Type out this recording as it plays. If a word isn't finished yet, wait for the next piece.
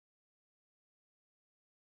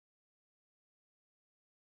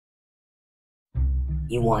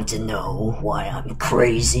You want to know why I'm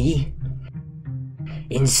crazy?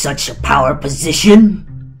 In such a power position?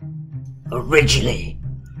 Originally,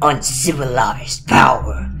 uncivilized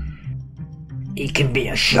power. It can be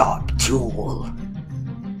a sharp tool.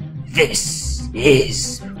 This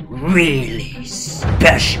is really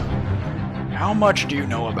special. How much do you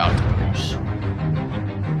know about the police?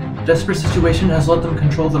 Desperate situation has let them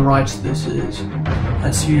control the rights this is.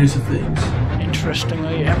 That serious of things.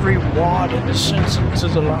 Interestingly, every ward in this sentence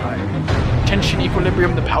is a lie. Tension,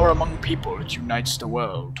 equilibrium, the power among people, it unites the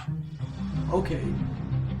world. Okay.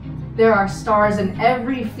 There are stars in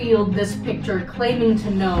every field this picture claiming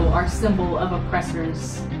to know our symbol of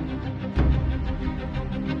oppressors.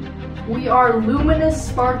 We are Luminous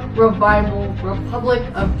Spark Revival, Republic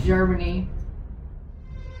of Germany.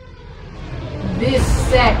 This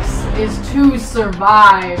sex is to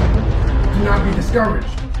survive. Do not be discouraged.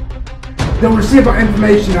 They'll receive our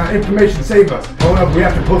information. Our information save us. However, we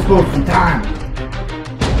have to postpone some time. The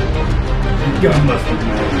gun must be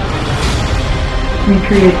made. We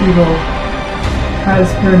create evil as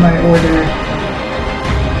per my order.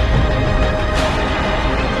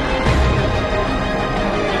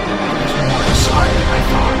 There's more inside than I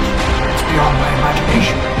thought. It's beyond my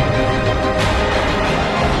imagination.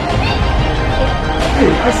 Hey,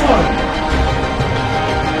 I saw it.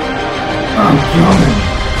 I'm coming.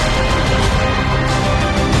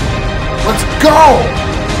 Let's go!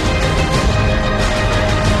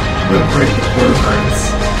 Liberate the perverts.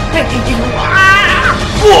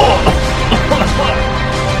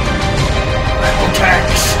 Rebel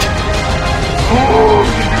text. Oh,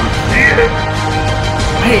 did you see it?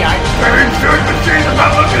 Hey, I burned through the machine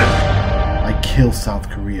about looking. I kill South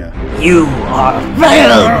Korea. You are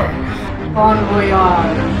failed! Bon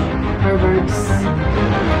voyage, perverts.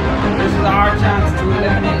 This is our chance to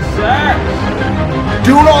eliminate sex.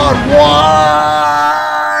 Do not want!